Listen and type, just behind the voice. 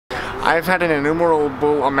I've had an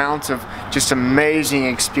innumerable amount of just amazing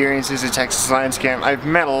experiences at Texas Lions Camp. I've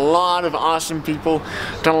met a lot of awesome people,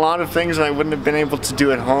 done a lot of things that I wouldn't have been able to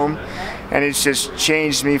do at home, and it's just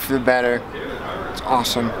changed me for the better. It's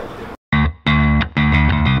awesome.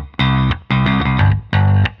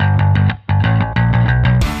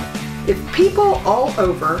 If people all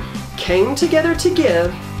over came together to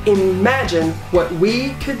give, imagine what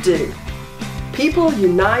we could do. People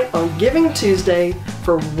unite on Giving Tuesday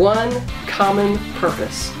for one common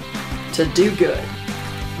purpose: to do good.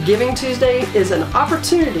 Giving Tuesday is an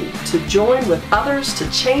opportunity to join with others to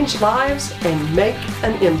change lives and make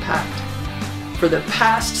an impact. For the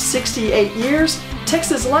past 68 years,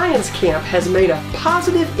 Texas Lions Camp has made a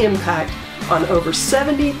positive impact on over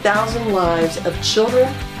 70,000 lives of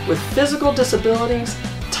children with physical disabilities,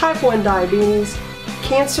 type 1 diabetes,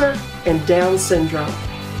 cancer, and Down syndrome.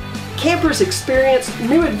 Campers experience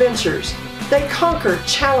new adventures. They conquer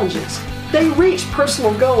challenges. They reach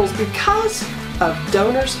personal goals because of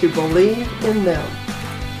donors who believe in them.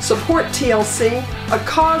 Support TLC, a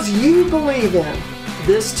cause you believe in,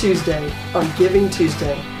 this Tuesday on Giving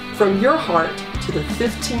Tuesday, from your heart to the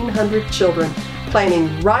 1,500 children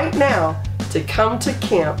planning right now to come to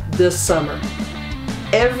camp this summer.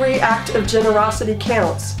 Every act of generosity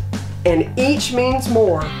counts, and each means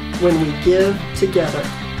more when we give together.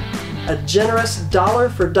 A generous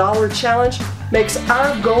dollar-for-dollar challenge makes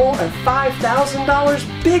our goal of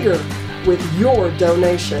 $5,000 bigger with your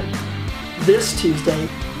donation. This Tuesday,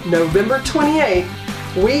 November 28th,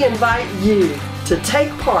 we invite you to take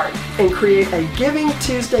part and create a Giving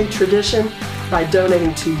Tuesday tradition by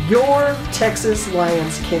donating to your Texas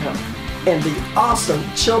Lions Camp and the awesome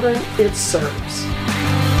children it serves.